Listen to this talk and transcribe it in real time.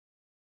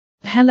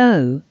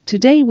Hello,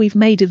 today we've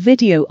made a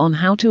video on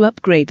how to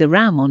upgrade the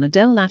RAM on a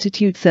Dell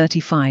Latitude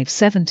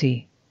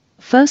 3570.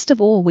 First of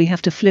all, we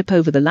have to flip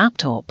over the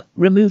laptop,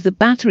 remove the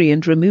battery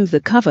and remove the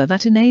cover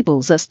that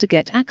enables us to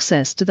get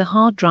access to the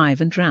hard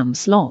drive and RAM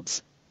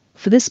slots.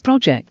 For this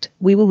project,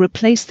 we will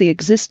replace the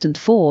existent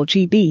 4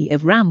 GB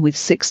of RAM with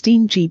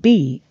 16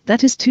 GB,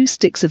 that is 2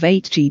 sticks of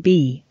 8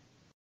 GB.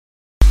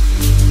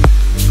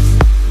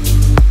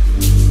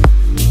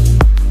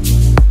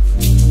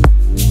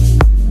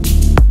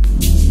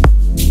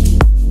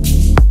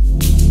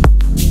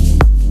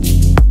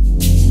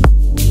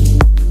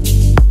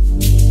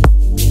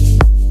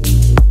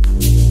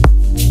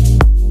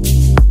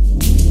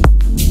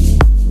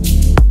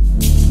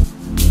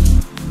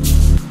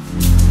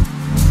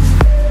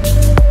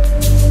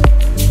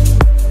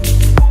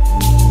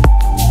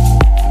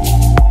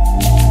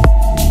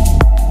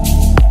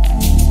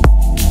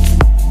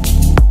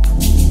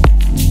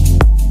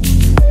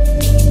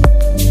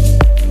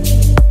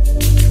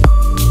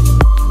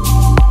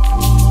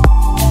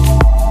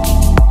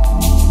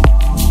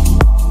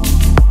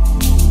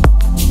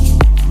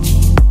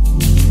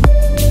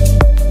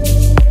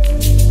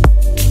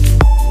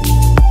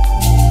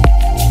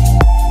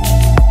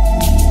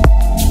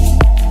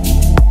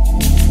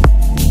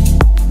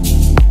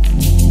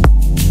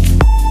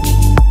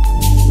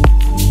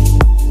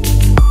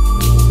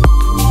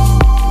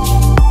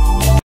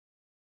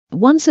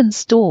 Once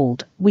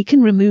installed, we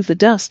can remove the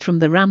dust from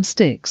the RAM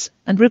sticks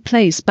and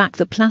replace back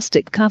the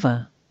plastic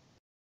cover.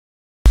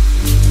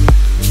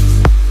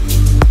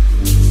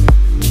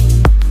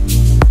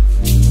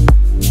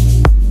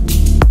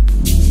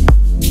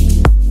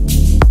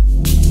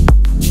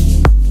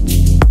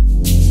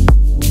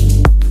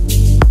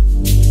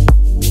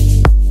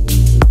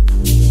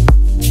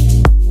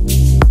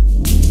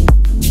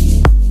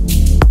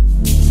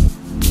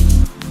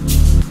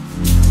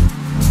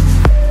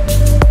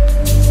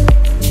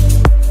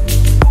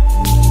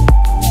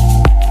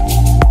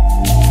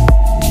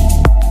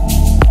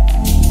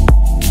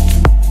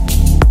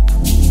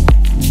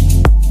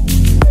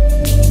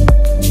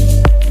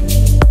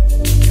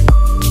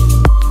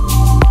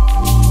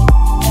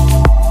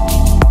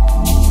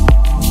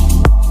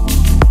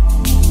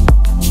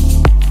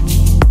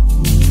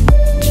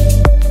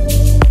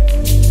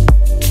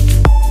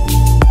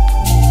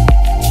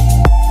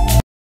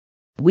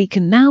 We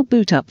can now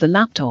boot up the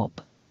laptop.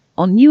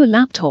 On newer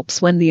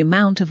laptops, when the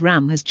amount of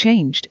RAM has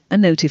changed, a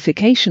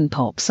notification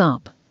pops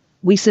up.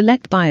 We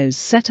select BIOS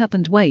Setup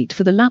and wait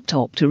for the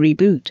laptop to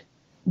reboot.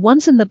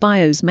 Once in the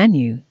BIOS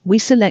menu, we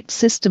select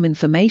System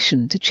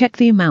Information to check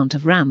the amount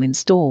of RAM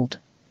installed.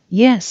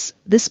 Yes,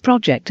 this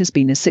project has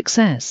been a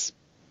success.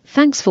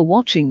 Thanks for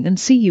watching and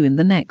see you in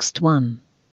the next one.